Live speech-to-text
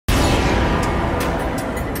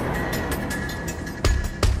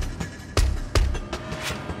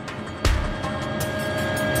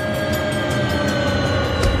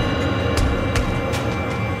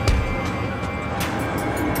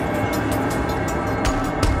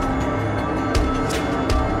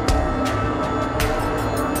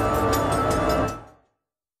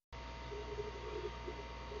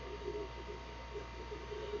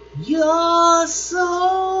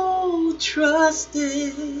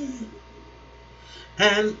trusting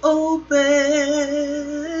and open,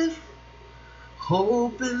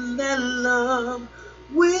 hoping that love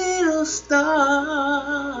will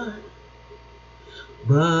start.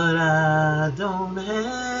 But I don't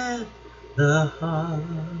have the heart.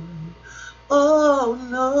 Oh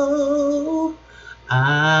no,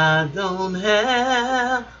 I don't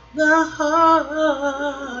have the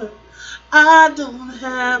heart. I don't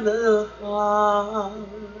have the heart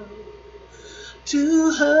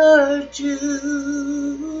to hurt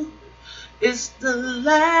you. It's the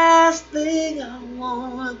last thing I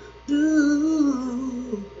wanna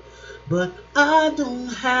do, but I don't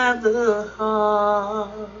have the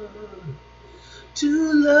heart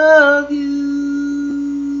to love you,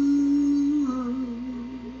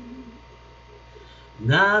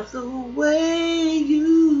 not the way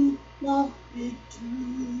you want me to.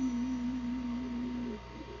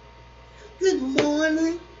 Good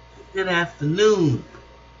morning, good afternoon,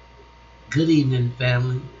 good evening,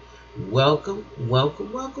 family. Welcome,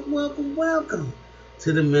 welcome, welcome, welcome, welcome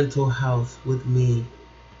to the Mental House with me,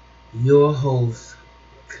 your host,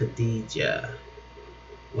 Khadija.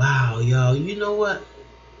 Wow, y'all, you know what?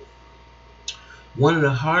 One of the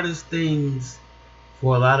hardest things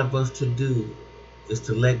for a lot of us to do is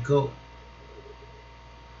to let go.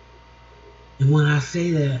 And when I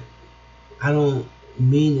say that, I don't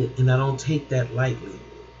mean it and I don't take that lightly.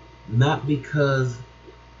 Not because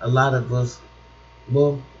a lot of us,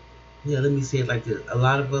 well, yeah, let me say it like this. A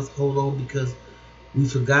lot of us hold on because we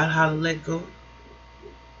forgot how to let go,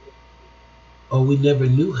 or we never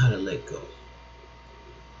knew how to let go,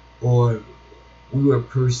 or we were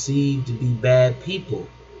perceived to be bad people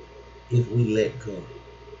if we let go,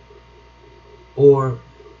 or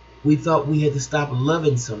we thought we had to stop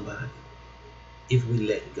loving somebody if we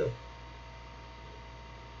let go.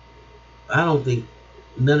 I don't think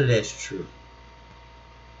none of that's true.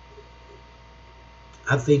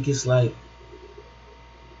 I think it's like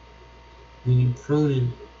when you're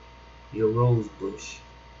pruning your rose bush,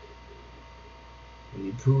 when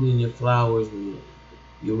you're pruning your flowers, when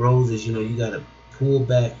your roses, you gotta pull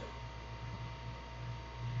back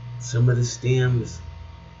some of the stems.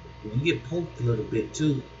 You get poked a little bit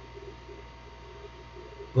too,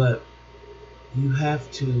 but you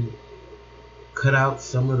have to cut out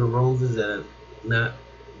some of the roses that are not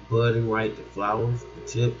budding right, the flowers, the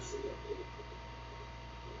tips.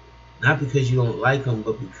 Not because you don't like them,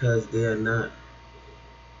 but because they're not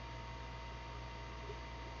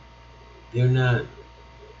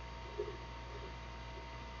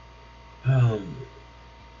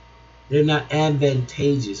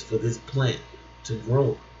advantageous for this plant to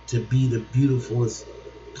grow, to be the beautifulest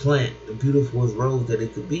plant, the beautifulest rose that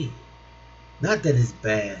it could be. Not that it's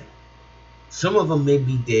bad. Some of them may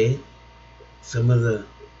be dead. Some of the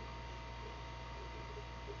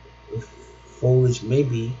foliage may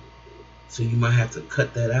be, so you might have to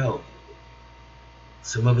cut that out.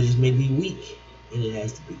 Some of it just may be weak and it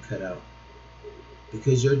has to be cut out,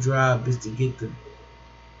 because your job is to get the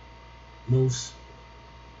most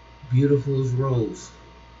beautiful rose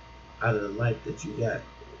out of the life that you got.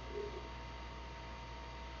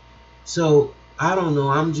 So I don't know,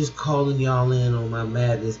 I'm just calling y'all in on my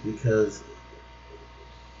madness, because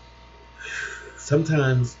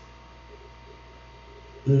sometimes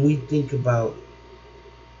when we think about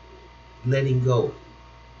letting go,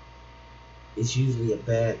 it's usually a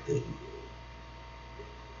bad thing.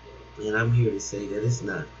 And I'm here to say that it's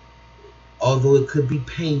not. Although it could be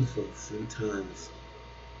painful sometimes.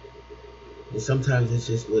 And sometimes it's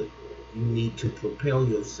just what you need to propel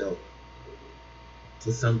yourself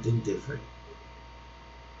to something different.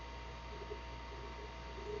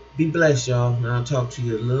 Be blessed, y'all. And I'll talk to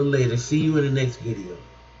you a little later. See you in the next video.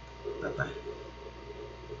 Bye-bye.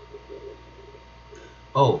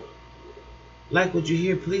 Oh, like what you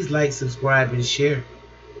hear, please like, subscribe, and share.